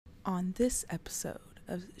on this episode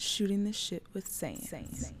of Shooting the Shit with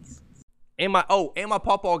Sands. And my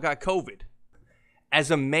pawpaw got COVID.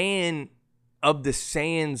 As a man of the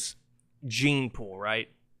Sands gene pool, right?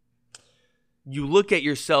 You look at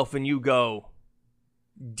yourself and you go,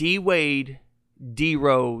 D Wade, D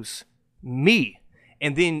Rose, me.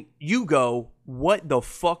 And then you go, what the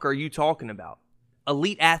fuck are you talking about?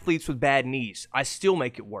 Elite athletes with bad knees. I still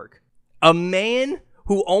make it work. A man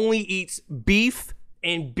who only eats beef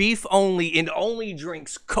and beef only and only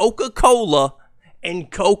drinks Coca-Cola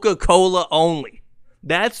and Coca-Cola only.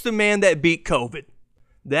 That's the man that beat COVID.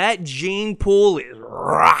 That gene pool is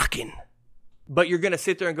rocking. But you're going to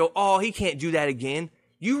sit there and go, oh, he can't do that again.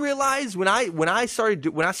 You realize when I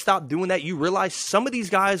stopped doing that, you realize some of these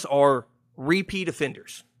guys are repeat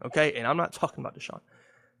offenders. Okay? And I'm not talking about Deshaun.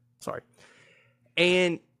 Sorry.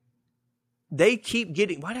 And they keep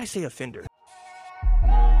getting, why did I say offender?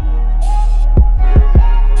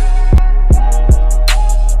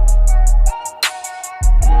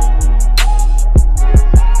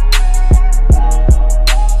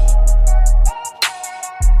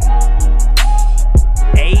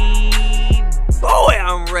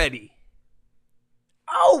 Ready.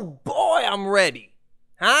 Oh boy, I'm ready.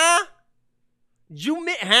 Huh? You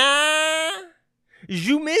miss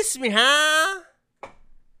me, huh?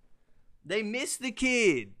 They missed the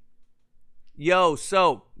kid. Yo,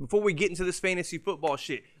 so before we get into this fantasy football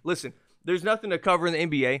shit, listen, there's nothing to cover in the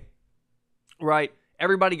NBA, right?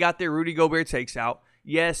 Everybody got their Rudy Gobert takes out.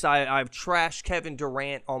 Yes, I've trashed Kevin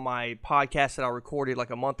Durant on my podcast that I recorded like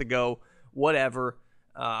a month ago. Whatever.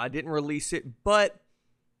 I didn't release it, but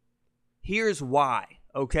here's why,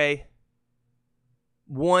 okay?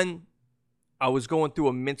 One, I was going through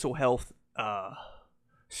a mental health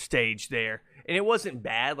stage there. And it wasn't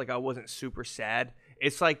bad. Like, I wasn't super sad.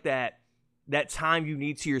 It's like that time you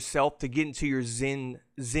need to yourself to get into your zen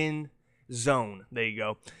zone. There you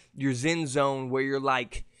go. Your zen zone where you're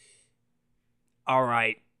like, all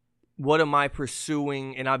right, what am I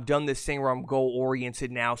pursuing? And I've done this thing where I'm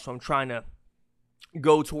goal-oriented now, so I'm trying to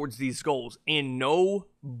go towards these goals. And no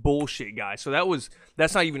bullshit, guys. So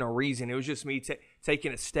that's not even a reason. It was just me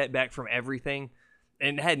taking a step back from everything.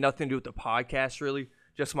 And it had nothing to do with the podcast, really.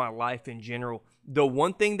 Just my life in general. The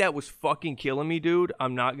one thing that was fucking killing me, dude,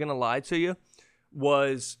 I'm not going to lie to you,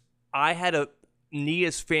 was I had a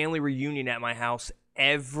Nia's family reunion at my house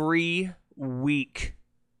every week.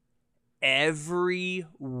 Every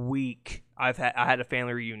week I had a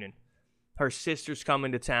family reunion. Her sister's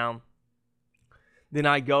coming to town. Then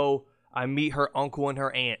I meet her uncle and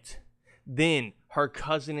her aunt. Then her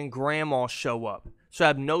cousin and grandma show up. So I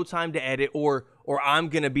have no time to edit or I'm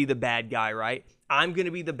going to be the bad guy, right? I'm going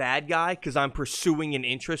to be the bad guy because I'm pursuing an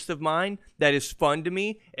interest of mine that is fun to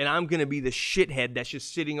me. And I'm going to be the shithead that's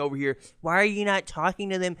just sitting over here. Why are you not talking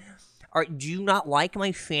to them? Do you not like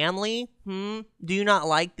my family? Do you not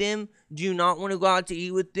like them? Do you not want to go out to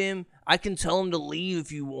eat with them? I can tell them to leave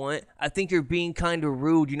if you want. I think you're being kind of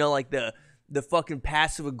rude. You know, like the fucking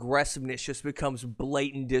passive aggressiveness just becomes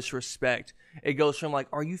blatant disrespect. It goes from like,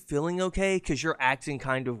 are you feeling okay? Because you're acting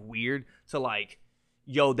kind of weird to like,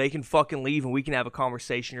 yo, they can fucking leave and we can have a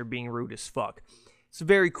conversation. You're being rude as fuck. It's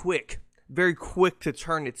very quick to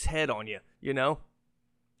turn its head on you, you know?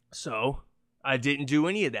 So I didn't do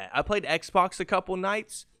any of that. I played Xbox a couple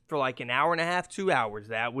nights for like an hour and a half, 2 hours.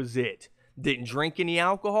 That was it. Didn't drink any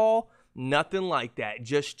alcohol. Nothing like that.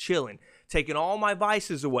 Just chilling. Taking all my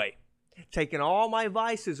vices away.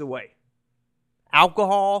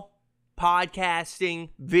 Alcohol, podcasting,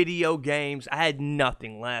 video games. I had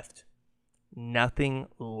nothing left.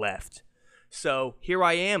 So here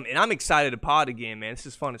I am, and I'm excited to pod again, man. This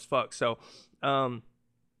is fun as fuck. So,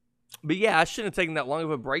 but yeah, I shouldn't have taken that long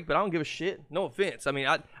of a break, but I don't give a shit. No offense. I mean,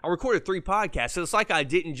 I recorded 3 podcasts, so it's like I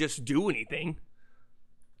didn't just do anything.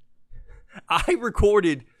 I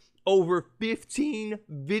recorded over 15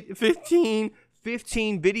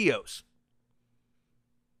 videos.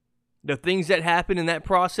 The things that happened in that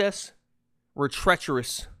process were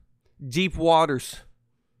treacherous, deep waters.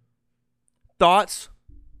 Thoughts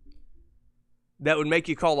that would make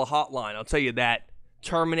you call a hotline, I'll tell you that.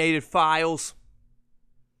 Terminated files.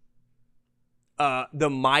 The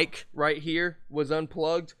mic right here was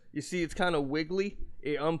unplugged. You see it's kind of wiggly.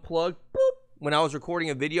 It unplugged. Boop. When I was recording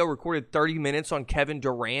a video, recorded 30 minutes on Kevin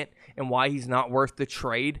Durant and why he's not worth the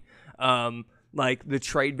trade. Like the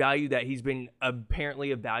trade value that he's been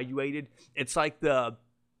apparently evaluated. It's like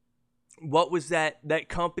what was that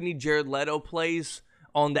company Jared Leto plays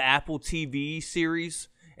on the Apple TV series?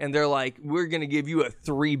 And they're like, we're going to give you a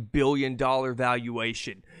 $3 billion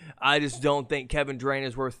valuation. I just don't think Kevin Durant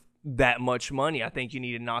is worth that much money. I think you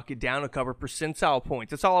need to knock it down a couple percentile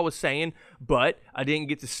points. That's all I was saying, but I didn't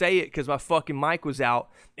get to say it because my fucking mic was out,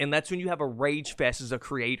 and that's when you have a rage fest as a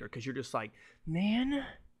creator because you're just like, man,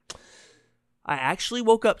 I actually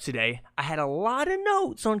woke up today. I had a lot of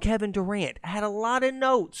notes on Kevin Durant. I had a lot of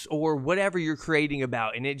notes or whatever you're creating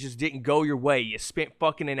about, and it just didn't go your way. You spent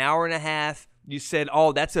fucking an hour and a half. You said,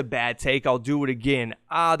 oh, that's a bad take. I'll do it again.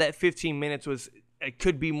 That 15 minutes it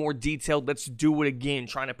could be more detailed. Let's do it again,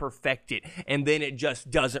 trying to perfect it. And then it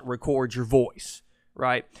just doesn't record your voice,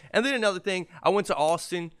 right? And then another thing, I went to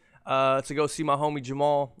Austin to go see my homie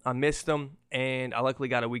Jamal. I missed him, and I luckily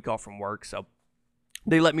got a week off from work, so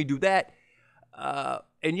they let me do that.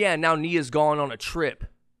 And yeah, now Nia's gone on a trip.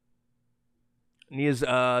 Nia's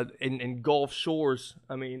in Gulf Shores.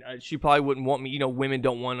 I mean, she probably wouldn't want me. You know, women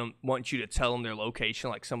don't want you to tell them their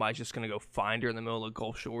location. Like somebody's just gonna go find her in the middle of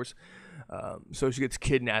Gulf Shores. So she gets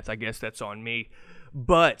kidnapped. I guess that's on me.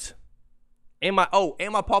 But my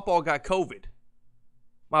pawpaw got COVID.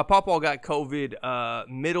 My pawpaw got COVID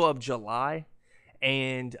middle of July,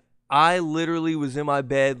 and I literally was in my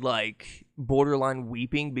bed like borderline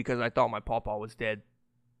weeping because I thought my pawpaw was dead.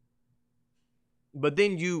 But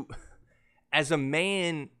then you, as a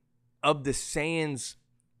man of the Sands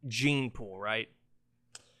gene pool, right?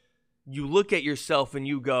 You look at yourself and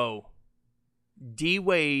you go, D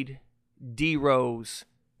Wade, D Rose,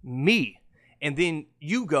 me. And then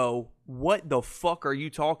you go, what the fuck are you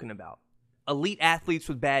talking about? Elite athletes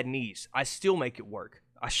with bad knees. I still make it work.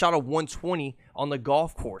 I shot a 120 on the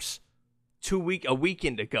golf course a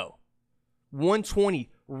weekend ago.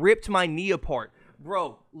 120, ripped my knee apart.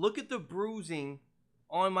 Bro, look at the bruising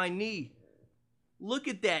on my knee. Look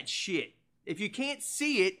at that shit. If you can't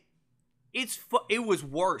see it, it was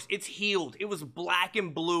worse. It's healed. It was black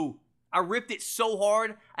and blue. I ripped it so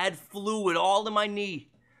hard, I had fluid all in my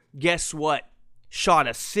knee. Guess what? Shot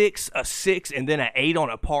a 6, and then an 8 on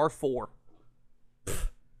a par 4. Pfft.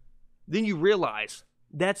 Then you realize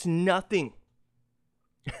that's nothing.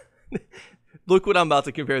 Look what I'm about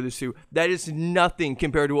to compare this to. That is nothing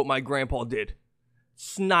compared to what my grandpa did.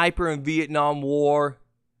 Sniper in Vietnam War.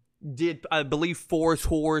 Did, I believe, Forest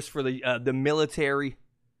Horse for the military.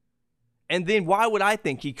 And then why would I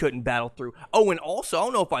think he couldn't battle through? Oh, and also, I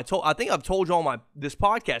don't know if I think I've told you on this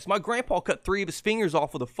podcast. My grandpa cut 3 of his fingers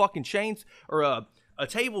off with a fucking chains or a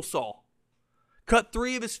table saw. Cut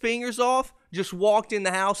 3 of his fingers off, just walked in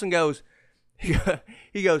the house and goes,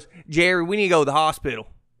 he goes, Jerry, we need to go to the hospital.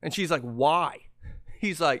 And she's like, why?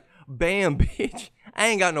 He's like, bam, bitch. I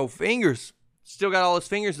ain't got no fingers. Still got all his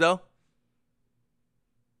fingers, though.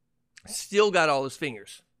 Still got all his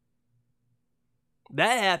fingers.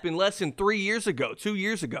 That happened less than 2 years ago. It's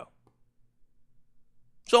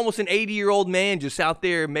almost an 80-year-old man just out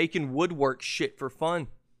there making woodwork shit for fun.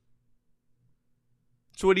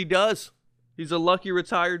 That's what he does. He's a lucky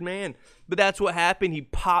retired man. But that's what happened. He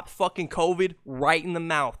popped fucking COVID right in the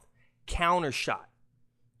mouth. Counter shot.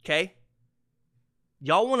 Okay?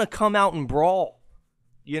 Y'all want to come out and brawl.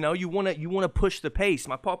 You know, you want to push the pace.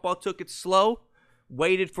 My pawpaw took it slow.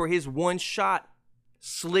 Waited for his one shot.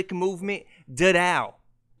 Slick movement. Dadow.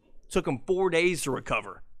 Took him 4 days to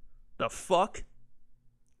recover. The fuck?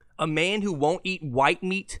 A man who won't eat white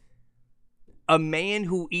meat. A man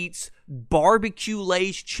who eats barbecue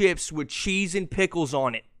Lay's chips with cheese and pickles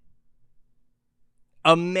on it.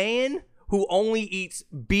 A man who only eats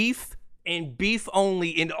beef and beef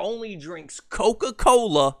only and only drinks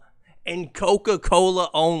Coca-Cola and Coca-Cola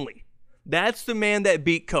only. That's the man that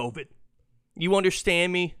beat COVID. You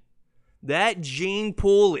understand me? That gene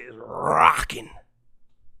pool is rocking.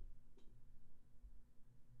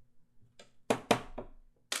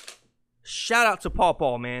 Shout out to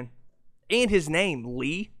Pawpaw, man. And his name,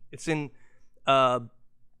 Lee. It's in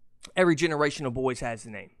every generation of boys has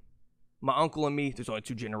the name. My uncle and me, there's only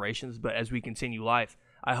 2 generations, but as we continue life,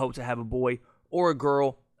 I hope to have a boy or a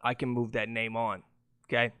girl. I can move that name on.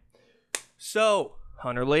 Okay? So,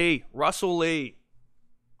 Hunter Lee, Russell Lee.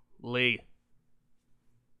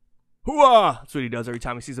 Hooah! That's what he does every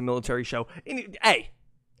time he sees a military show. And hey,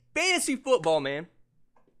 fantasy football, man.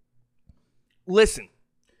 Listen,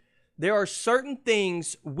 there are certain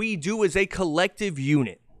things we do as a collective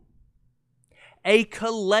unit. A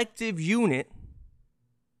collective unit.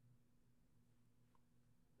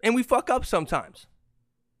 And we fuck up sometimes.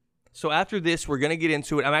 So after this, we're going to get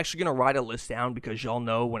into it. I'm actually going to write a list down because y'all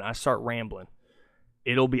know when I start rambling,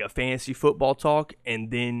 it'll be a fantasy football talk. And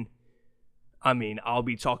then, I'll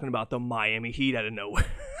be talking about the Miami Heat out of nowhere.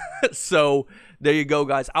 So there you go,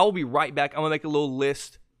 guys. I'll be right back. I'm going to make a little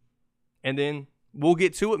list. And then we'll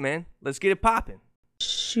get to it, man. Let's get it popping.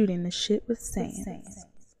 Shooting the shit with Sands.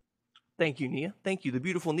 Thank you, Nia. Thank you. The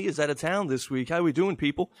beautiful Nia's out of town this week. How we doing,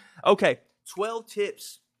 people? Okay, 12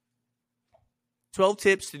 tips. 12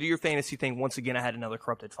 tips to do your fantasy thing. Once again, I had another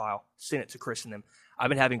corrupted file. Sent it to Chris and them. I've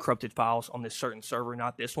been having corrupted files on this certain server,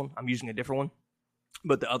 not this one. I'm using a different one,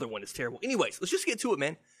 but the other one is terrible. Anyways, let's just get to it,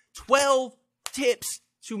 man. 12 tips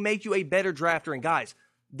to make you a better drafter. And guys,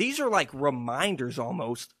 these are like reminders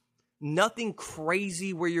almost. Nothing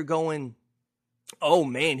crazy where you're going, oh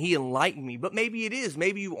man, he enlightened me. But maybe it is.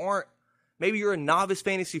 Maybe you aren't. Maybe you're a novice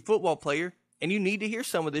fantasy football player and you need to hear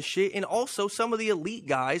some of this shit. And also some of the elite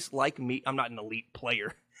guys like me. I'm not an elite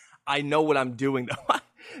player. I know what I'm doing though.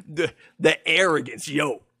 the arrogance.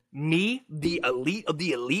 Yo, me, the elite of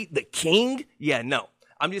the elite, the king. Yeah, no.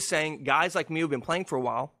 I'm just saying guys like me who've been playing for a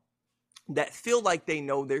while that feel like they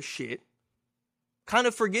know their shit kind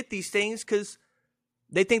of forget these things because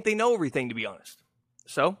they think they know everything, to be honest.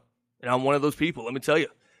 So, and I'm one of those people. Let me tell you.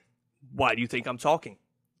 Why do you think I'm talking?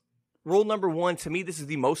 Rule number 1, to me, this is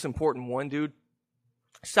the most important one, dude.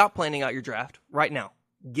 Stop planning out your draft right now.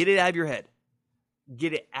 Get it out of your head.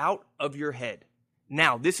 Get it out of your head.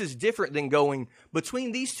 Now, this is different than going,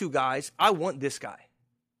 between these two guys, I want this guy.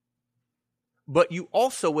 But you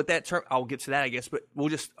also, with that term, I'll get to that, I guess, but we'll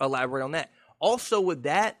just elaborate on that. Also, with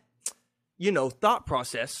that, thought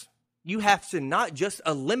process, you have to not just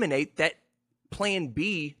eliminate that plan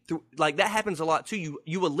B through, like that happens a lot too.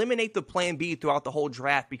 You eliminate the plan B throughout the whole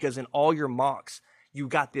draft because in all your mocks, you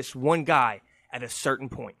got this one guy at a certain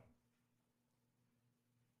point.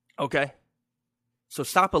 Okay? So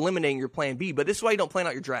stop eliminating your plan B, but this is why you don't plan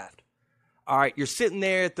out your draft. All right, you're sitting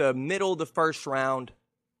there at the middle of the first round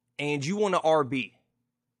and you want an RB.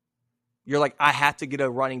 You're like, I have to get a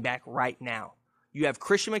running back right now. You have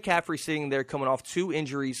Christian McCaffrey sitting there coming off 2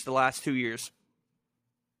 injuries the last 2 years.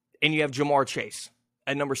 And you have Jamar Chase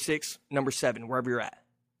at number 6, number 7, wherever you're at.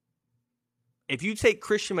 If you take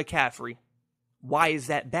Christian McCaffrey, why is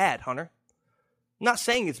that bad, Hunter? I'm not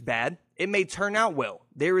saying it's bad. It may turn out well.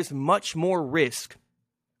 There is much more risk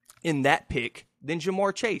in that pick than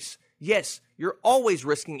Jamar Chase. Yes, you're always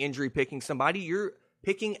risking injury picking somebody. You're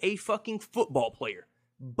picking a fucking football player.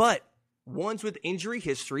 But ones with injury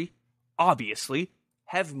history, obviously,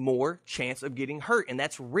 have more chance of getting hurt, and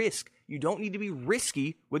that's risk. You don't need to be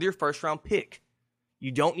risky with your first-round pick.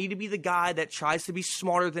 You don't need to be the guy that tries to be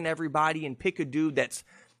smarter than everybody and pick a dude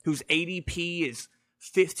whose ADP is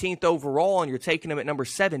 15th overall and you're taking him at number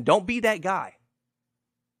 7. Don't be that guy,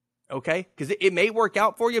 okay? Because it may work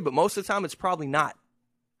out for you, but most of the time it's probably not.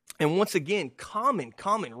 And once again, common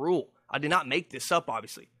rule. I did not make this up,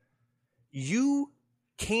 obviously. You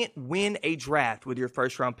can't win a draft with your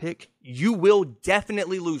first-round pick. You will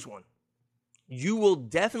definitely lose one. You will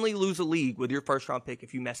definitely lose a league with your first-round pick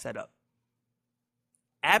if you mess that up.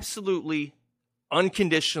 Absolutely,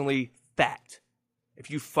 unconditionally fact. If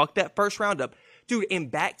you fuck that first round up, dude, in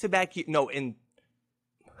back-to-back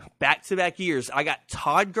years, I got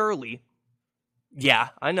Todd Gurley. Yeah,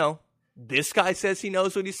 I know. This guy says he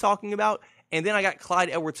knows what he's talking about. And then I got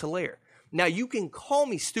Clyde Edwards-Helaire. Now, you can call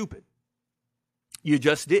me stupid. You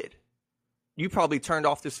just did. You probably turned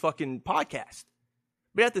off this fucking podcast.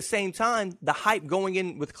 But at the same time, the hype going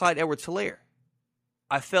in with Clyde Edwards-Helaire,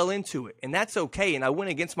 I fell into it. And that's okay. And I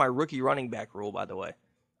went against my rookie running back rule, by the way.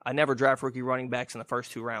 I never draft rookie running backs in the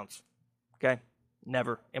first 2 rounds. Okay?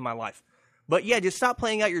 Never in my life. But yeah, just stop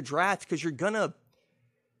playing out your draft because you're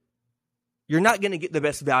not going to get the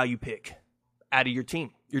best value pick out of your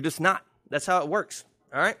team. You're just not. That's how it works.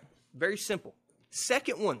 All right? Very simple.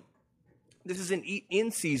 Second one. This is an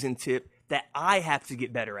in-season tip that I have to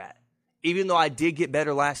get better at, even though I did get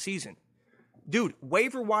better last season. Dude,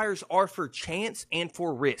 waiver wires are for chance and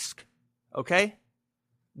for risk, okay?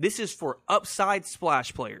 This is for upside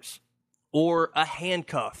splash players or a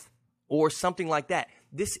handcuff or something like that.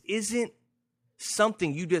 This isn't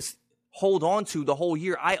something you just hold on to the whole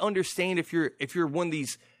year. I understand if you're one of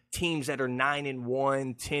these teams that are 9-1,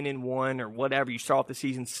 10-1, or whatever, you start off the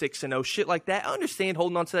season 6-0, shit like that. I understand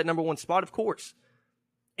holding on to that number 1 spot, of course.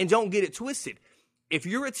 And don't get it twisted. If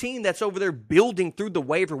you're a team that's over there building through the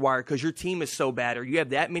waiver wire because your team is so bad or you have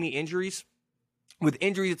that many injuries, with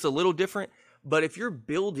injuries it's a little different, but if you're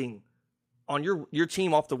building on your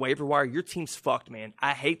team off the waiver wire, your team's fucked, man.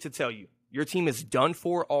 I hate to tell you. Your team is done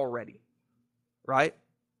for already, right?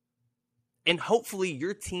 And hopefully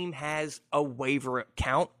your team has a waiver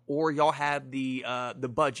account or y'all have the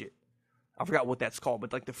budget. I forgot what that's called,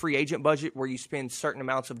 but like the free agent budget where you spend certain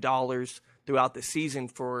amounts of dollars throughout the season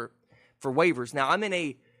for waivers. Now, I'm in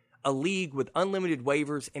a league with unlimited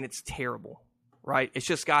waivers, and it's terrible, right? It's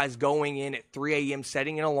just guys going in at 3 a.m.,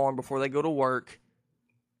 setting an alarm before they go to work,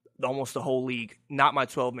 almost the whole league. Not my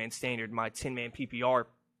 12-man standard, my 10-man PPR.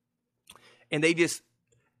 And they just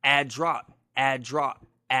add, drop, add, drop,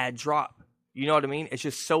 add, drop. You know what I mean? It's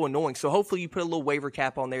just so annoying. So hopefully you put a little waiver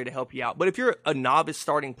cap on there to help you out. But if you're a novice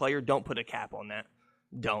starting player, don't put a cap on that.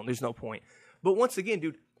 Don't. There's no point. But once again,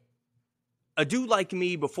 dude, a dude like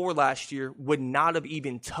me before last year would not have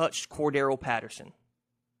even touched Cordero Patterson.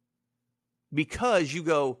 Because you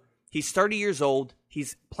go, he's 30 years old.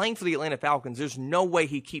 He's playing for the Atlanta Falcons. There's no way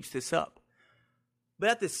he keeps this up. But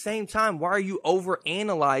at the same time, why are you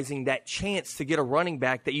overanalyzing that chance to get a running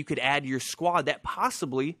back that you could add to your squad that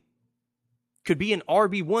possibly could be an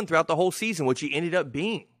RB1 throughout the whole season, which he ended up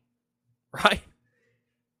being, right?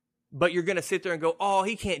 But you're going to sit there and go, oh,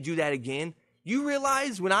 he can't do that again. You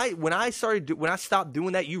realize when I stopped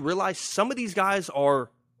doing that, you realize some of these guys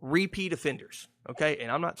are repeat offenders, okay?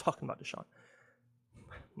 And I'm not talking about Deshaun.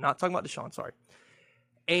 Not talking about Deshaun, sorry.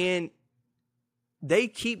 And they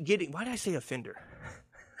keep getting, why did I say offender?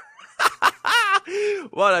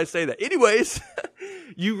 Why did I say that? Anyways,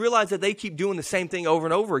 you realize that they keep doing the same thing over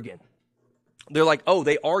and over again. They're like, oh,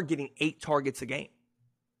 they are getting 8 targets a game.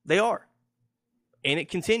 They are. And it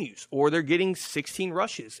continues. Or they're getting 16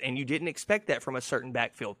 rushes, and you didn't expect that from a certain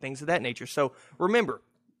backfield, things of that nature. So remember,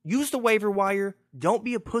 use the waiver wire. Don't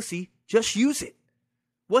be a pussy. Just use it.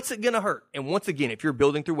 What's it going to hurt? And once again, if you're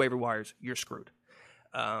building through waiver wires, you're screwed.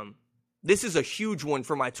 This is a huge one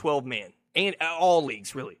for my 12-man and all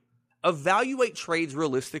leagues, really. Evaluate trades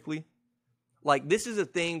realistically. Like, this is a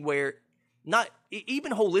thing where not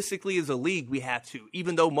even holistically as a league, we have to,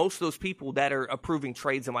 even though most of those people that are approving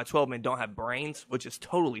trades in my 12-man don't have brains, which is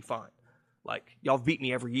totally fine. Like, y'all beat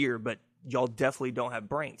me every year, but y'all definitely don't have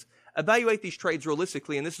brains. Evaluate these trades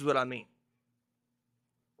realistically, and this is what I mean.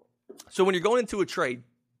 So when you're going into a trade,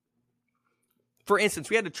 for instance,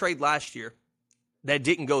 we had a trade last year that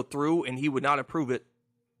didn't go through, and he would not approve it.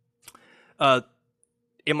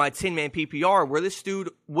 In my 10-man PPR, where this dude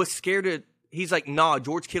was scared to, he's like, nah,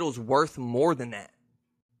 George Kittle's worth more than that.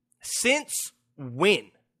 Since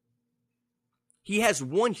when? He has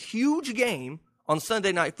one huge game on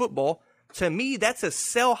Sunday Night Football. To me, that's a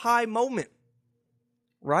sell high moment.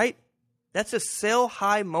 Right? That's a sell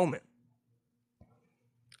high moment.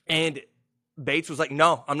 And Bates was like,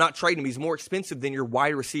 no, I'm not trading him. He's more expensive than your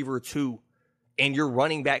wide receiver 2 and your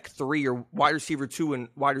running back 3 or wide receiver 2 and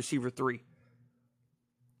wide receiver 3.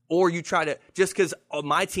 Or you try to, just because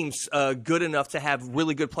my team's good enough to have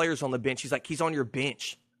really good players on the bench, he's like, he's on your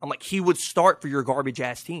bench. I'm like, he would start for your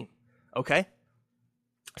garbage-ass team, okay?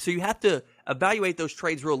 So you have to evaluate those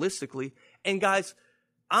trades realistically. And guys,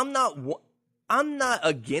 I'm not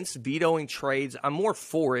against vetoing trades. I'm more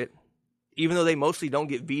for it, even though they mostly don't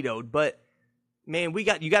get vetoed. But, man, you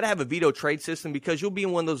got to have a veto trade system because you'll be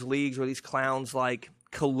in one of those leagues where these clowns, like,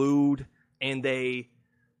 collude and they,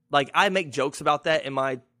 like, I make jokes about that in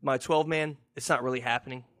my 12-man. It's not really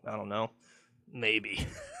happening. I don't know. Maybe.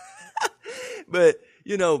 But,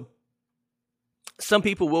 you know, some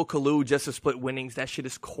people will collude just to split winnings. That shit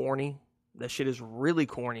is corny. That shit is really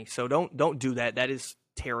corny. So don't do that. That is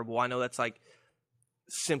terrible. I know that's like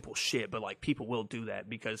simple shit, but like people will do that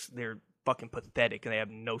because they're fucking pathetic and they have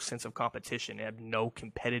no sense of competition. They have no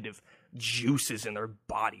competitive juices in their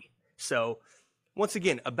body. So once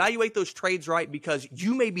again, evaluate those trades right because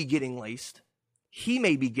you may be getting laced. He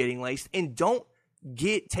may be getting laced, and don't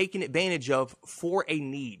get taken advantage of for a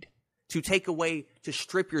need to take away, to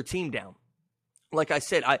strip your team down. Like I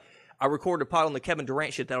said, I recorded a pod on the Kevin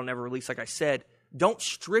Durant shit that I'll never release. Like I said, don't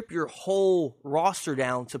strip your whole roster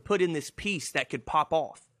down to put in this piece that could pop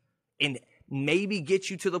off and maybe get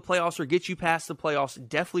you to the playoffs or get you past the playoffs.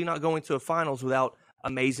 Definitely not going to a finals without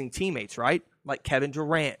amazing teammates, right? Like Kevin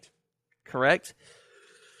Durant, correct?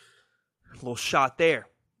 A little shot there.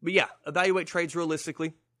 But yeah, evaluate trades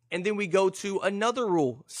realistically. And then we go to another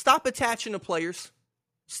rule. Stop attaching to players.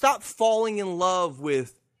 Stop falling in love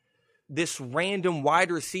with this random wide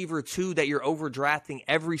receiver 2 that you're overdrafting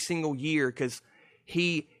every single year because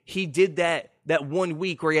he did that 1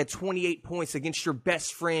 week where he had 28 points against your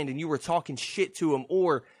best friend and you were talking shit to him,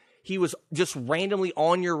 or he was just randomly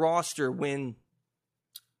on your roster when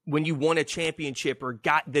you won a championship or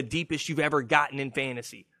got the deepest you've ever gotten in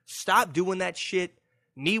fantasy. Stop doing that shit.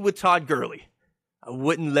 Me with Todd Gurley. I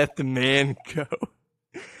wouldn't let the man go.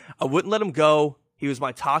 I wouldn't let him go. He was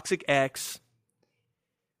my toxic ex.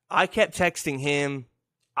 I kept texting him.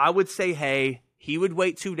 I would say hey. He would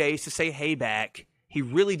wait 2 days to say hey back. He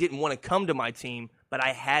really didn't want to come to my team, but I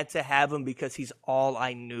had to have him because he's all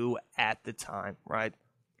I knew at the time, right?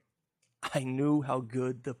 I knew how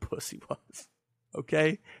good the pussy was,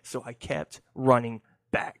 okay? So I kept running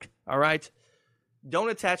back, all right?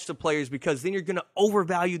 Don't attach to players because then you're going to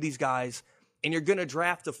overvalue these guys and you're going to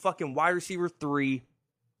draft a fucking wide receiver 3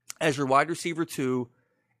 as your wide receiver 2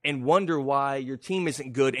 and wonder why your team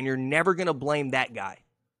isn't good, and you're never going to blame that guy,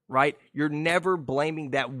 right? You're never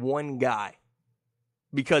blaming that one guy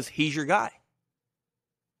because he's your guy.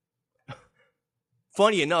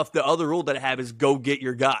 Funny enough, the other rule that I have is go get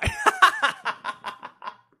your guy.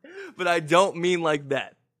 But I don't mean like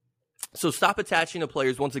that. So stop attaching to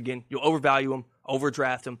players. Once again, you'll overvalue them,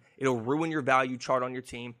 overdraft them. It'll ruin your value chart on your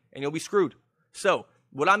team, and you'll be screwed. So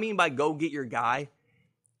what I mean by go get your guy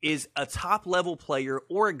is a top-level player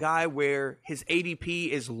or a guy where his ADP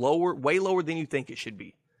is lower, way lower than you think it should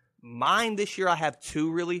be. Mine this year, I have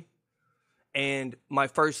 2, really. And my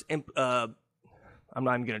first, I'm not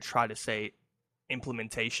even going to try to say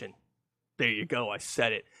implementation. There you go, I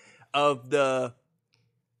said it. Of the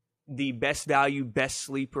best value, best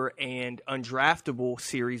sleeper, and undraftable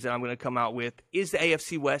series that I'm going to come out with is the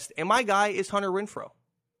AFC West. And my guy is Hunter Renfrow.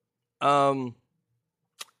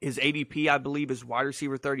 His ADP, I believe, is wide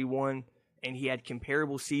receiver 31, and he had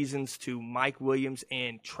comparable seasons to Mike Williams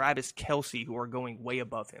and Travis Kelce, who are going way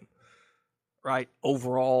above him, right?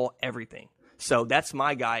 Overall, everything. So that's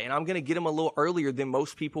my guy, and I'm going to get him a little earlier than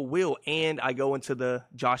most people will, and I go into the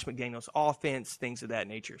Josh McDaniels offense, things of that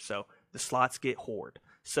nature. So the slots get hoard.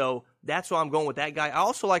 So that's why I'm going with that guy. I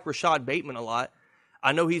also like Rashad Bateman a lot.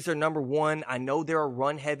 I know he's their number 1. I know they're a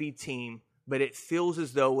run-heavy team, but it feels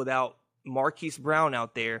as though without Marquise Brown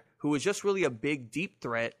out there, who was just really a big, deep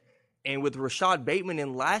threat, and with Rashad Bateman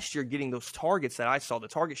in last year getting those targets that I saw, the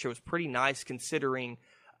target share was pretty nice considering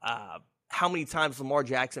how many times Lamar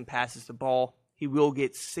Jackson passes the ball. He will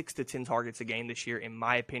get 6 to 10 targets a game this year, in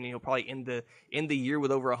my opinion. He'll probably end the year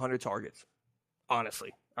with over 100 targets.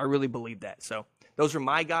 Honestly, I really believe that. So those are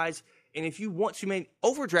my guys. And if you want to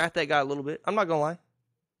overdraft that guy a little bit, I'm not going to lie.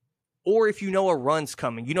 Or if you know a run's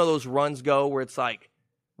coming, you know those runs go where it's like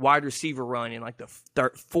wide receiver run in like the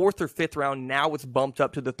 4th or 5th round. Now it's bumped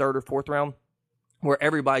up to the 3rd or 4th round where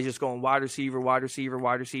everybody's just going wide receiver, wide receiver,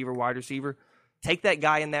 wide receiver, wide receiver. Take that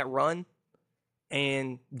guy in that run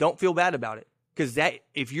and don't feel bad about it. Because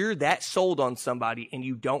if you're that sold on somebody and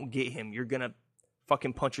you don't get him, you're going to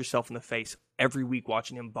fucking punch yourself in the face every week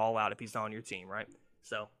watching him ball out if he's not on your team, right?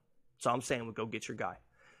 So I'm saying we'll go get your guy.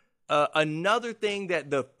 Another thing that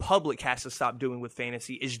the public has to stop doing with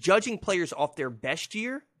fantasy is judging players off their best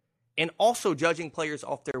year and also judging players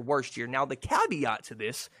off their worst year. Now, the caveat to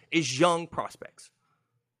this is young prospects,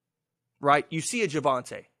 right? You see a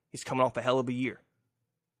Javonte. He's coming off a hell of a year.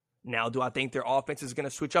 Now, do I think their offense is going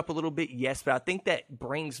to switch up a little bit? Yes, but I think that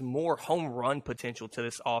brings more home run potential to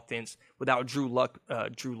this offense without Drew Lock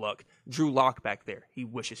back there. He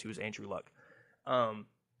wishes he was Andrew Luck. And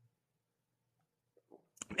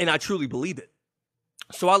I truly believe it.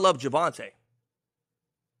 So I love Javonte.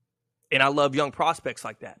 And I love young prospects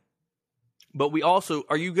like that. But we also,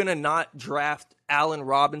 are you going to not draft Allen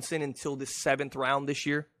Robinson until the 7th round this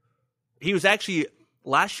year? He was actually,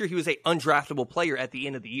 last year he was an undraftable player at the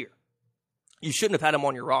end of the year. You shouldn't have had him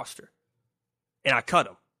on your roster. And I cut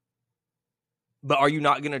him. But are you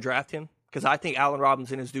not going to draft him? Because I think Allen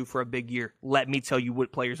Robinson is due for a big year. Let me tell you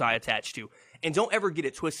what players I attach to. And don't ever get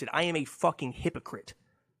it twisted. I am a fucking hypocrite.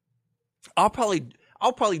 I'll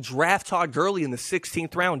probably draft Todd Gurley in the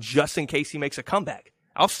 16th round just in case he makes a comeback.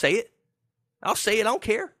 I'll say it. I don't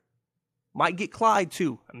care. Might get Clyde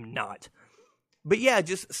too. I'm not. But yeah,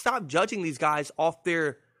 just stop judging these guys off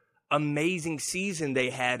their amazing season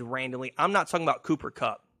they had randomly. I'm not talking about Cooper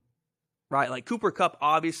Kupp, right? Like Cooper Kupp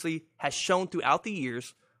obviously has shown throughout the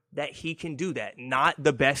years that he can do that. Not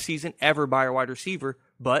the best season ever by a wide receiver,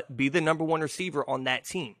 but be the number 1 receiver on that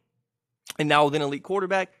team. And now with an elite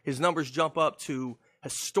quarterback, his numbers jump up to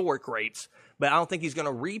historic rates. But I don't think he's going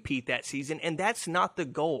to repeat that season, and that's not the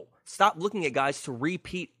goal. Stop looking at guys to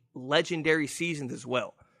repeat legendary seasons as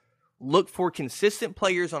well. Look for consistent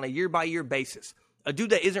players on a year-by-year basis. A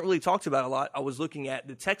dude that isn't really talked about a lot, I was looking at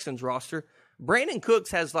the Texans roster. Brandon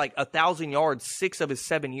Cooks has like 1,000 yards 6 of his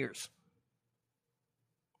 7 years.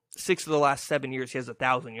 6 of the last 7 years, he has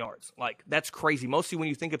 1,000 yards. Like, that's crazy. Mostly when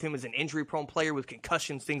you think of him as an injury-prone player with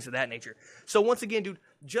concussions, things of that nature. So, once again, dude,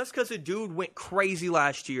 just because a dude went crazy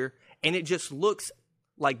last year and it just looks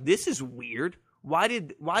like this is weird, why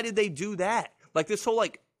did they do that? Like, this whole,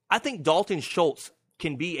 like, I think Dalton Schultz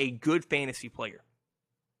can be a good fantasy player.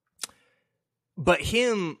 But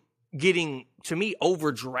him getting, to me,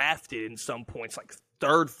 overdrafted in some points, like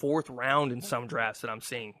 3rd, 4th round in some drafts that I'm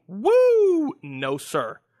seeing. Woo! No,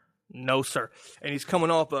 sir. No, sir. And he's coming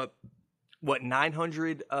off a,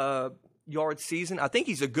 900 yard season? I think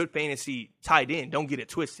he's a good fantasy tight end. Don't get it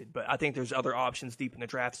twisted. But I think there's other options deep in the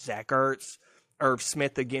draft. Zach Ertz, Irv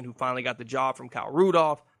Smith, again, who finally got the job from Kyle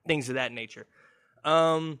Rudolph, things of that nature.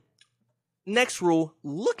 next rule,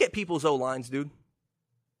 look at people's O-lines, dude.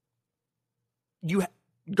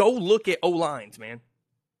 Go look at O-lines, man.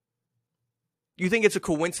 You think it's a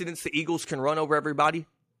coincidence the Eagles can run over everybody?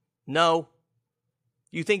 No.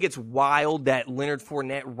 You think it's wild that Leonard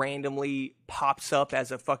Fournette randomly pops up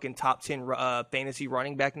as a fucking top 10 fantasy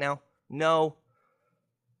running back now? No.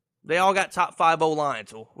 They all got top 5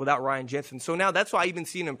 O-lines without Ryan Jensen. So now that's why I even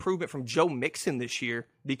see an improvement from Joe Mixon this year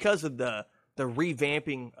because of the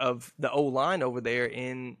revamping of the O-line over there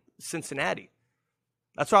in Cincinnati.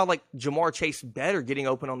 That's why I like Jamar Chase better getting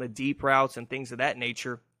open on the deep routes and things of that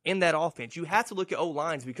nature in that offense. You have to look at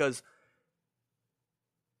O-lines because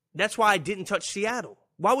that's why I didn't touch Seattle.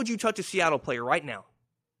 Why would you touch a Seattle player right now?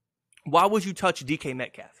 Why would you touch DK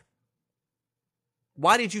Metcalf?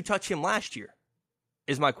 Why did you touch him last year?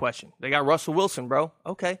 Is my question. They got Russell Wilson, bro.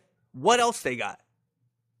 Okay. What else they got?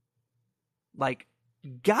 Like,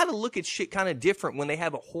 you got to look at shit kind of different when they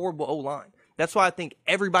have a horrible O-line. That's why I think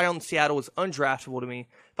everybody on Seattle is undraftable to me.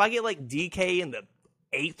 If I get like DK in the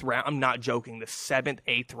 8th round, I'm not joking, the 7th,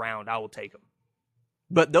 8th round, I will take him.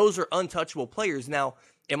 But those are untouchable players. Now,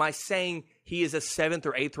 am I saying he is a 7th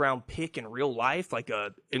or 8th round pick in real life?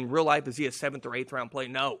 In real life, is he a 7th or 8th round player?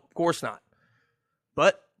 No, of course not.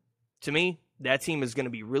 But to me, that team is going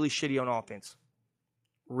to be really shitty on offense.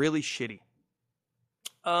 Really shitty.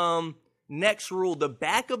 Next rule, the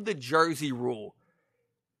back of the jersey rule.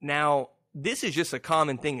 Now, this is just a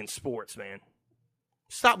common thing in sports, man.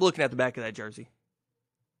 Stop looking at the back of that jersey.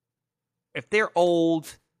 If they're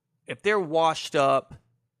old, if they're washed up,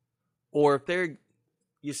 or if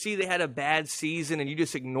you see they had a bad season and you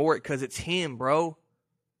just ignore it because it's him, bro.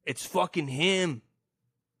 It's fucking him.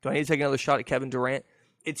 Do I need to take another shot at Kevin Durant?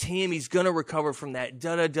 It's him. He's going to recover from that.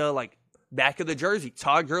 Like, back of the jersey.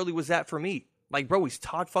 Todd Gurley was that for me. Like, bro, he's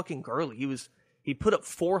Todd fucking Gurley. He put up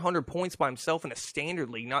 400 points by himself in a standard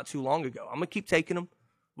league not too long ago. I'm going to keep taking him.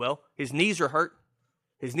 Well, his knees are hurt.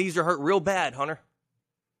 His knees are hurt real bad, Hunter.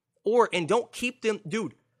 And don't keep them.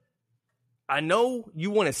 Dude, I know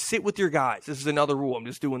you want to sit with your guys. This is another rule. I'm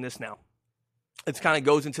just doing this now. It kind of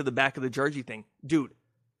goes into the back of the jersey thing. Dude,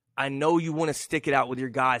 I know you want to stick it out with your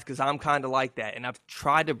guys because I'm kind of like that. And I've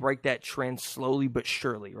tried to break that trend slowly but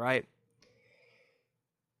surely, right?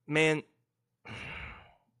 Man,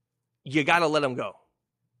 you got to let him go,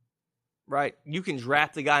 right? You can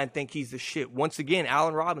draft the guy and think he's the shit. Once again,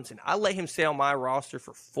 Allen Robinson, I let him stay on my roster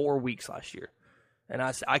for 4 weeks last year. And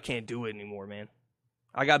I said, I can't do it anymore, man.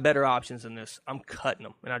 I got better options than this. I'm cutting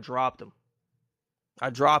him. And I dropped him. I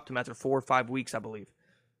dropped him after 4 or 5 weeks, I believe.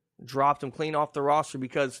 Dropped him clean off the roster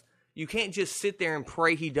because you can't just sit there and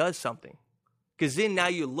pray he does something. Because then now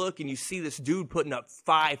you look and you see this dude putting up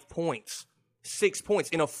 5 points. 6 points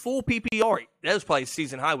in a full PPR. That was probably his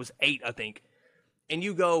season high was 8, I think. And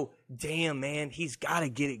you go, damn, man, he's got to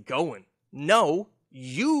get it going. No,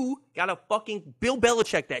 you got to fucking Bill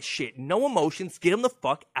Belichick that shit. No emotions. Get him the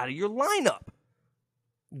fuck out of your lineup.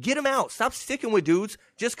 Get him out. Stop sticking with dudes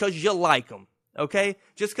just because you like them. Okay?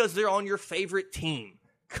 Just because they're on your favorite team.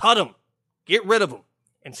 Cut them. Get rid of them.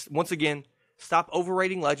 And once again, stop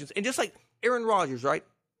overrating legends. And just like Aaron Rodgers, right?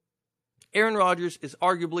 Aaron Rodgers is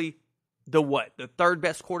arguably the what? The 3rd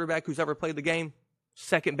best quarterback who's ever played the game?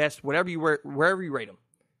 2nd best, wherever you rate him.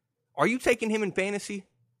 Are you taking him in fantasy?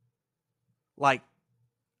 Like,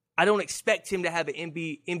 I don't expect him to have an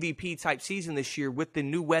MVP type season this year with the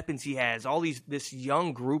new weapons he has, this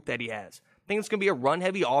young group that he has. I think it's going to be a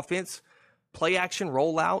run-heavy offense, play-action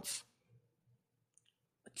rollouts,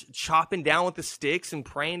 chopping down with the sticks and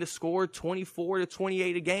praying to score 24 to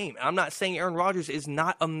 28 a game. I'm not saying Aaron Rodgers is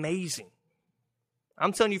not amazing.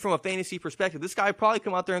 I'm telling you from a fantasy perspective, this guy probably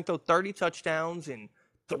come out there and throw 30 touchdowns and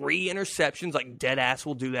 3 interceptions, like deadass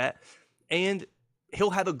will do that. And he'll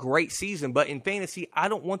have a great season. But in fantasy, I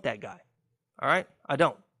don't want that guy. All right? I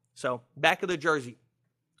don't. So, back of the jersey.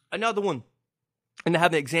 Another one. And I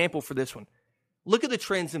have an example for this one. Look at the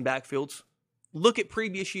trends in backfields. Look at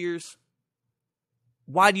previous years.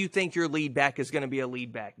 Why do you think your lead back is going to be a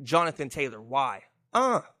lead back? Jonathan Taylor. Why?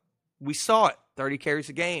 We saw it. 30 carries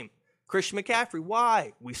a game. Christian McCaffrey,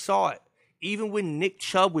 why? We saw it. Even when Nick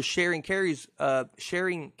Chubb was sharing carries with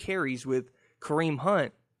Kareem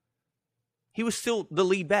Hunt, he was still the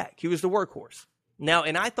lead back. He was the workhorse. Now,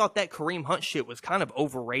 and I thought that Kareem Hunt shit was kind of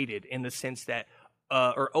overrated in the sense that,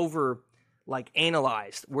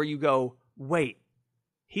 analyzed, where you go, wait,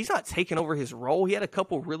 he's not taking over his role. He had a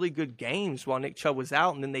couple really good games while Nick Chubb was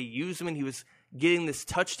out, and then they used him, and he was getting this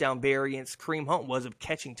touchdown variance. Kareem Hunt was of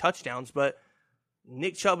catching touchdowns, but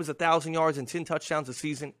Nick Chubb is 1,000 yards and 10 touchdowns a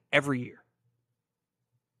season every year.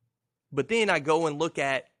 But then I go and look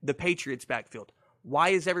at the Patriots backfield. Why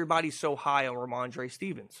is everybody so high on Ramondre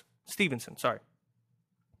Stevens? Stevenson, sorry.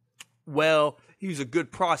 Well, he was a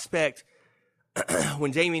good prospect.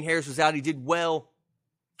 When Damien Harris was out, he did well.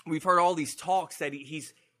 We've heard all these talks that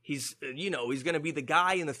he's going to be the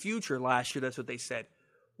guy in the future. Last year, that's what they said.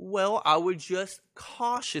 Well, I would just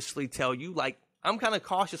cautiously tell you, like, I'm kind of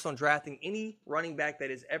cautious on drafting any running back that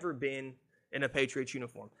has ever been in a Patriots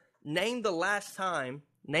uniform. Name the last time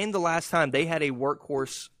they had a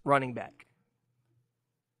workhorse running back.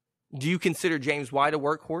 Do you consider James White a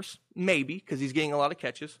workhorse? Maybe, because he's getting a lot of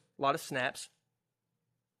catches, a lot of snaps.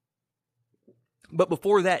 But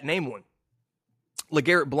before that, name one.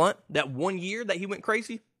 LeGarrette Blount, that 1 year that he went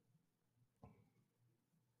crazy.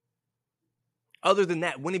 Other than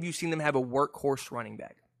that, when have you seen them have a workhorse running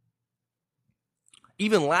back?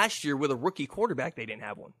 Even last year with a rookie quarterback, they didn't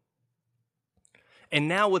have one. And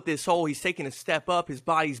now with this whole, he's taking a step up, his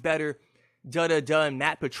body's better, and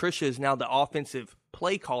Matt Patricia is now the offensive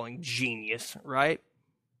play calling genius, right?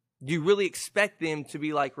 Do you really expect them to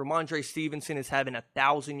be like Ramondre Stevenson is having a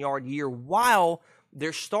 1,000-yard year while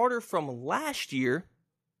their starter from last year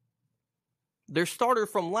is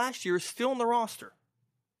still on the roster?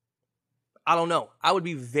 I don't know. I would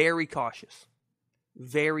be very cautious.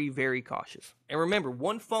 Very, very cautious. And remember,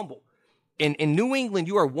 one fumble. In New England,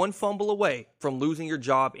 you are one fumble away from losing your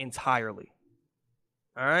job entirely.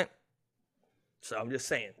 All right? So I'm just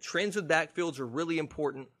saying, trends with backfields are really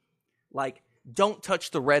important. Like, don't touch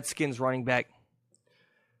the Redskins running back.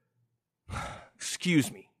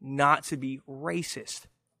 Excuse me, not to be racist.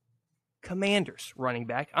 Commanders running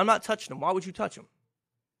back. I'm not touching them. Why would you touch them?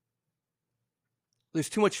 There's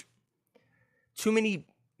too many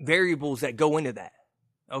variables that go into that.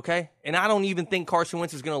 Okay? And I don't even think Carson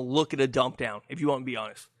Wentz is going to look at a dump down, if you want to be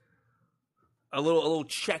honest. A little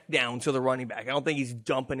check down to the running back. I don't think he's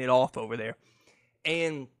dumping it off over there.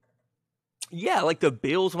 And yeah, like the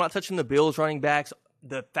Bills, I'm not touching the Bills running backs.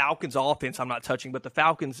 The Falcons offense, I'm not touching, but the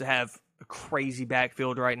Falcons have a crazy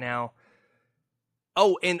backfield right now.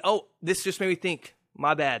 This just made me think,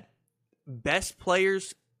 my bad. Best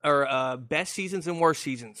players, or best seasons and worst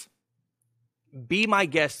seasons. Be my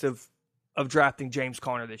guest of drafting James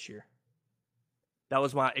Conner this year. That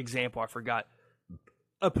was my example. I forgot.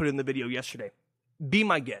 I put it in the video yesterday. Be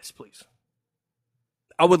my guest, please.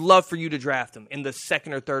 I would love for you to draft him in the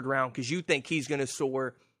second or third round because you think he's going to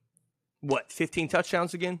soar, 15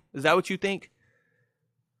 touchdowns again? Is that what you think?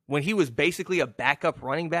 When he was basically a backup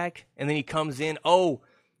running back, and then he comes in,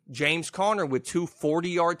 James Conner with 2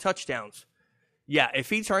 40-yard touchdowns. Yeah, if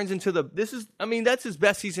he turns into that's his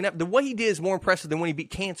best season ever. The way he did is more impressive than when he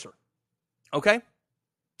beat cancer. Okay?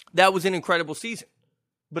 That was an incredible season.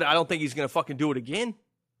 But I don't think he's going to fucking do it again.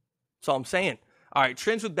 That's all I'm saying. All right,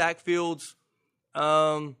 trends with backfields.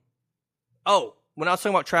 When I was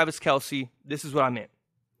talking about Travis Kelce, this is what I meant.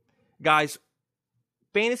 Guys,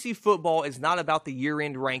 fantasy football is not about the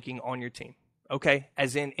year-end ranking on your team, okay?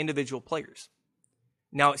 As in individual players.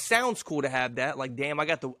 Now, it sounds cool to have that. Like, damn,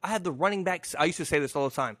 I have the running backs. I used to say this all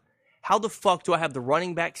the time. How the fuck do I have the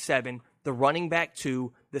running back 7, the running back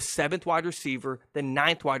 2, the 7th wide receiver, the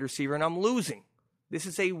 9th wide receiver, and I'm losing? This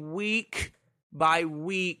is a week-by-week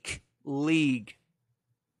league.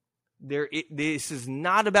 This is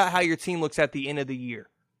not about how your team looks at the end of the year.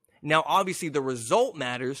 Now, obviously, the result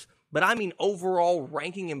matters, but I mean overall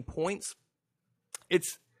ranking in points,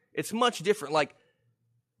 it's much different. Like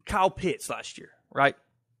Kyle Pitts last year, right?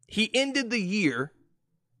 He ended the year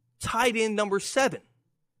tight end number 7.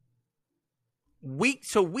 Week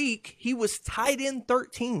to week, he was tight end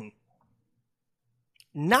 13.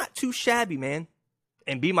 Not too shabby, man.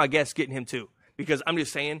 And be my guest getting him too. Because I'm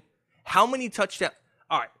just saying, how many touchdowns?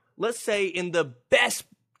 All right, let's say in the best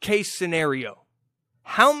case scenario,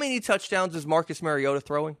 how many touchdowns is Marcus Mariota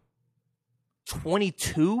throwing?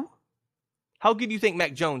 22? How good do you think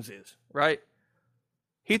Mac Jones is, right?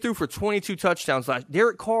 He threw for 22 touchdowns last year.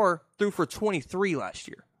 Derek Carr threw for 23 last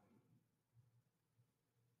year.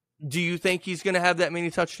 Do you think he's going to have that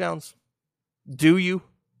many touchdowns? Do you?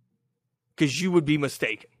 Because you would be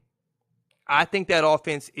mistaken. I think that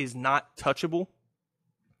offense is not touchable.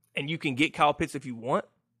 And you can get Kyle Pitts if you want.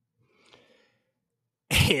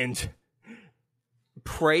 And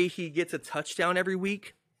pray he gets a touchdown every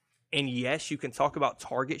week. And yes, you can talk about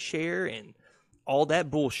target share and all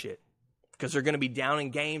that bullshit. Because they're going to be down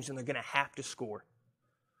in games and they're going to have to score.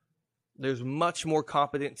 There's much more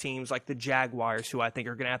competent teams like the Jaguars who I think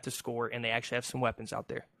are going to have to score, and they actually have some weapons out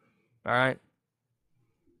there. All right?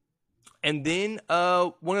 And then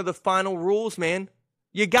one of the final rules, man,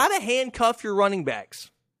 you got to handcuff your running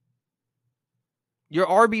backs. Your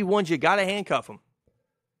RB1s, you got to handcuff them.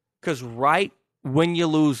 Because right when you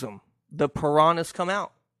lose them, the piranhas come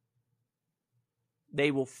out.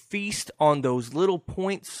 they will feast on those little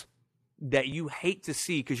points that you hate to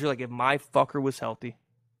see because you're like, if my fucker was healthy,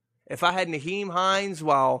 if I had Nyheim Hines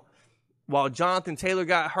while Jonathan Taylor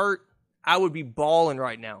got hurt, I would be balling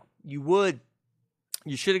right now. You would.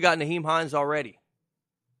 You should have got Nyheim Hines already.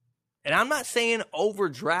 And I'm not saying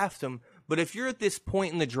overdraft him, but if you're at this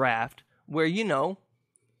point in the draft where, you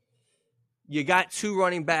got 2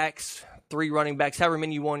 running backs, 3 running backs, however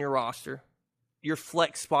many you want on your roster, your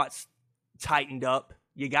flex spot's tightened up,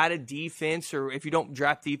 you got a defense, or if you don't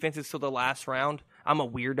draft defenses till the last round, I'm a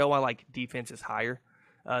weirdo. I like defenses higher,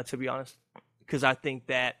 to be honest, because I think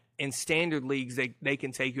that in standard leagues, they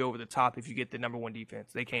can take you over the top if you get the number 1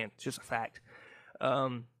 defense. They can. It's just a fact.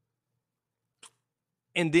 And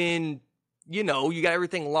then, you got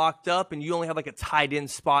everything locked up and you only have like a tight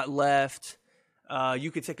end spot left.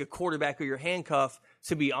 You could take a quarterback or your handcuff.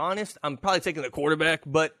 To be honest, I'm probably taking the quarterback,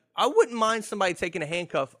 but I wouldn't mind somebody taking a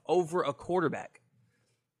handcuff over a quarterback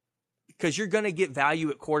because you're going to get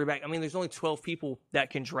value at quarterback. I mean, there's only 12 people that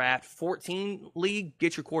can draft. 14 league,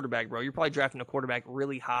 get your quarterback, bro. You're probably drafting a quarterback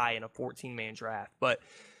really high in a 14-man draft. But,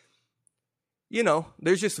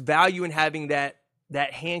 there's just value in having that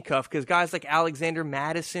handcuff because guys like Alexander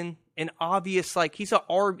Madison, an obvious, like, he's a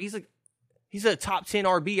top 10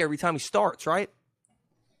 RB every time he starts, right?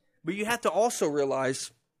 But you have to also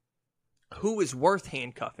realize who is worth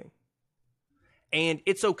handcuffing. And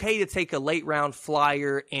it's okay to take a late round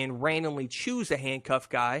flyer and randomly choose a handcuff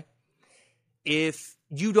guy if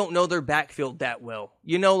you don't know their backfield that well.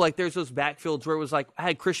 Like there's those backfields where it was like, I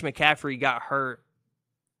had Christian McCaffrey got hurt.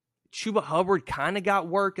 Chuba Hubbard kind of got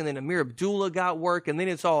work, and then Amir Abdullah got work, and then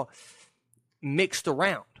it's all mixed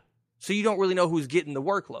around. So you don't really know who's getting the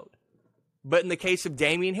workload. But in the case of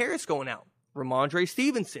Damian Harris going out, Ramondre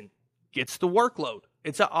Stevenson gets the workload.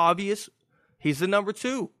 It's an obvious, he's the number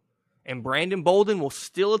 2. And Brandon Bolden will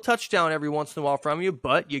steal a touchdown every once in a while from you,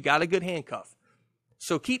 but you got a good handcuff.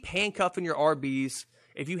 So keep handcuffing your RBs.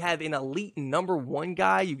 If you have an elite number 1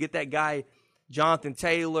 guy, you get that guy, Jonathan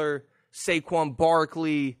Taylor, Saquon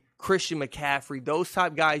Barkley, Christian McCaffrey, those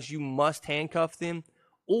type guys, you must handcuff them.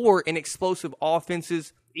 Or in explosive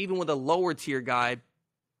offenses, even with a lower tier guy,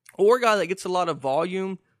 or a guy that gets a lot of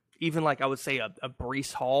volume, even like I would say a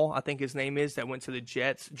Breece Hall, I think his name is, that went to the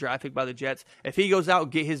Jets, drafted by the Jets. If he goes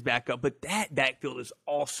out, get his backup. But that backfield is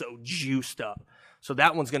also juiced up. So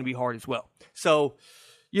that one's going to be hard as well. So,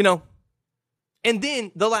 and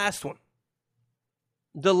then the last one.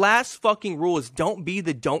 The last fucking rule is don't be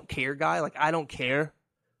the don't care guy. Like, I don't care.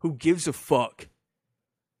 Who gives a fuck?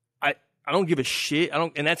 I don't give a shit.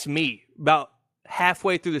 And that's me. About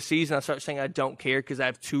halfway through the season, I start saying I don't care because I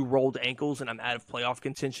have 2 rolled ankles and I'm out of playoff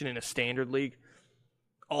contention in a standard league.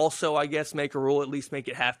 Also, I guess make a rule, at least make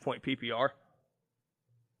it half-point PPR.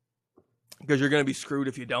 Because you're going to be screwed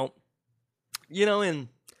if you don't. And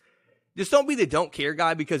just don't be the don't care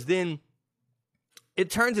guy because then it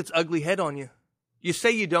turns its ugly head on you. You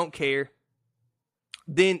say you don't care.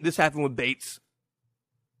 Then this happened with Bates,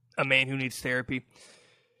 a man who needs therapy.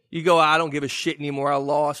 You go, I don't give a shit anymore. I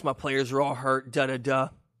lost. My players are all hurt. Da-da-da.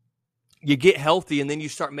 You get healthy, and then you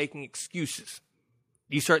start making excuses.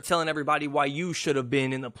 You start telling everybody why you should have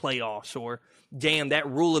been in the playoffs, or, damn, that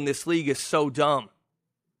rule in this league is so dumb.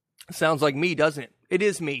 Sounds like me, doesn't it? It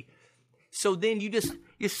is me. So then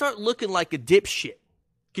you start looking like a dipshit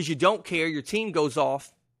because you don't care. Your team goes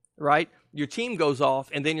off, right? Your team goes off,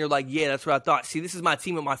 and then you're like, yeah, that's what I thought. See, this is my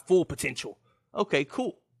team at my full potential. Okay,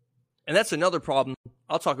 cool. And that's another problem.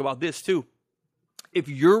 I'll talk about this too. If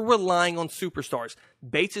you're relying on superstars,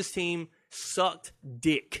 Bates' team sucked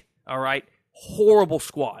dick, all right? Horrible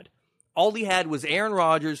squad. All he had was Aaron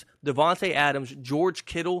Rodgers, Devontae Adams, George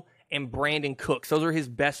Kittle, and Brandon Cooks. Those are his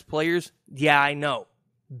best players. Yeah, I know.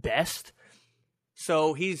 Best?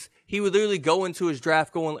 So he would literally go into his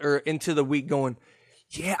draft into the week going,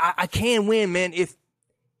 yeah, I can win, man. If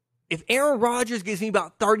Aaron Rodgers gives me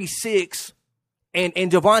about 36 and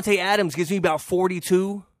Devontae Adams gives me about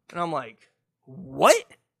 42, and I'm like, what?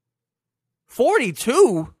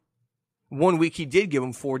 42? One week he did give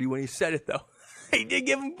him 40 when he said it, though. He did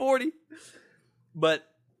give him 40. But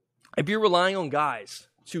if you're relying on guys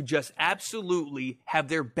to just absolutely have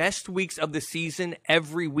their best weeks of the season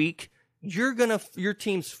every week, your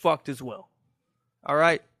team's fucked as well. All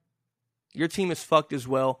right? Your team is fucked as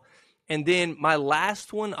well. And then my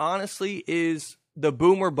last one, honestly, is the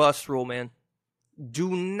boom or bust rule, man.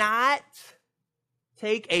 Do not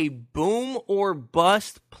take a boom or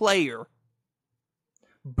bust player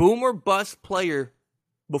before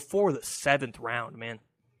the 7th round, man.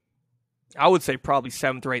 I would say probably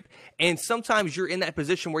 7th or 8th. And sometimes you're in that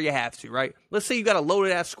position where you have to, right? Let's say you got a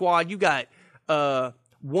loaded-ass squad. You got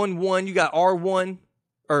 1-1. You got R1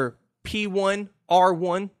 or P1,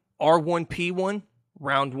 R1, R1, P1,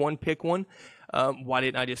 round 1, pick 1. Why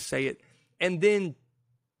didn't I just say it? And then,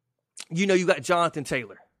 you got Jonathan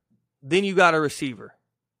Taylor. Then you got a receiver.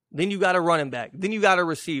 Then you got a running back. Then you got a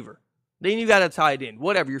receiver. Then you got a tight end.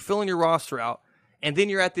 Whatever. You're filling your roster out. And then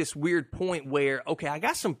you're at this weird point where, okay, I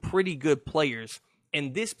got some pretty good players.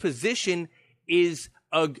 And this position is,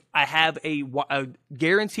 I have a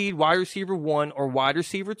guaranteed wide receiver 1 or wide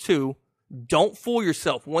receiver 2. Don't fool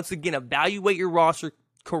yourself. Once again, evaluate your roster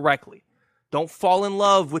correctly. Don't fall in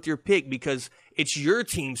love with your pick because it's your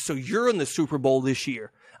team, so you're in the Super Bowl this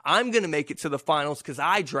year. I'm going to make it to the finals because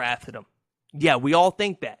I drafted them. Yeah, we all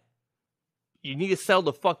think that. You need to settle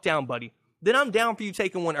the fuck down, buddy. Then I'm down for you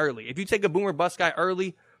taking one early. If you take a boomer bust guy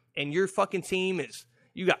early and your fucking team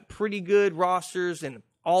you got pretty good rosters and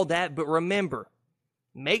all that, but remember,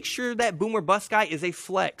 make sure that boomer bust guy is a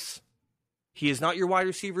flex. He is not your wide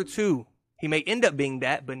receiver 2. He may end up being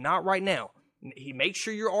that, but not right now. He makes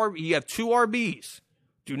sure you have 2 RBs.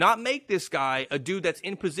 Do not make this guy a dude that's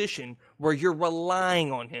in position where you're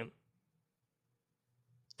relying on him.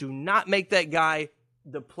 Do not make that guy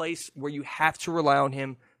the place where you have to rely on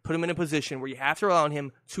him. Put him in a position where you have to rely on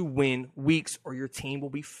him to win weeks or your team will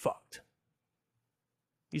be fucked.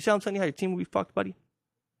 You see how I'm telling you how your team will be fucked, buddy?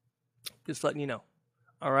 Just letting you know.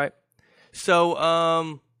 All right. So,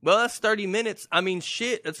 well, that's 30 minutes. I mean,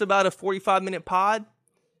 shit, that's about a 45-minute pod.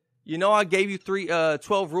 I gave you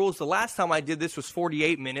 12 rules. The last time I did this was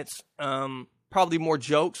 48 minutes. Probably more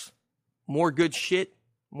jokes, more good shit,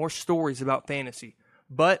 more stories about fantasy.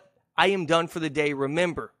 But I am done for the day.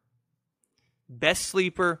 Remember, best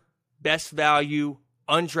sleeper, best value,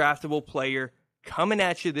 undraftable player coming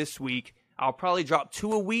at you this week. I'll probably drop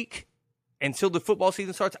 2 a week until the football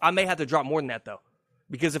season starts. I may have to drop more than that, though.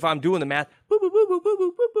 Because if I'm doing the math,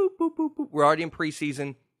 we're already in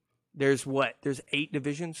preseason. There's 8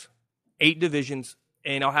 divisions? 8 divisions,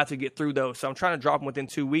 and I'll have to get through those. So I'm trying to drop them within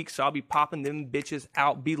 2 weeks, so I'll be popping them bitches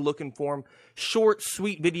out, be looking for them. Short,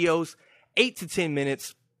 sweet videos, 8 to 10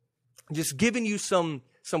 minutes, just giving you some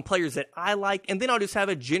players that I like, and then I'll just have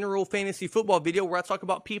a general fantasy football video where I talk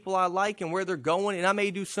about people I like and where they're going, and I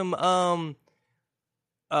may do some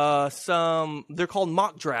they're called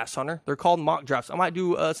mock drafts, Hunter. They're called mock drafts. I might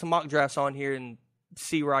do some mock drafts on here and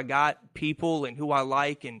see where I got people and who I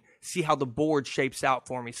like and see how the board shapes out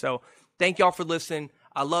for me. So thank y'all for listening.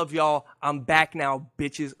 I love y'all. I'm back now,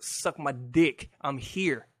 bitches. Suck my dick. I'm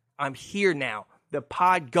here. I'm here now. The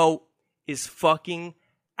pod goat is fucking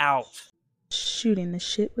out. Shooting the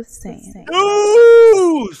shit with Sam.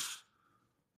 News!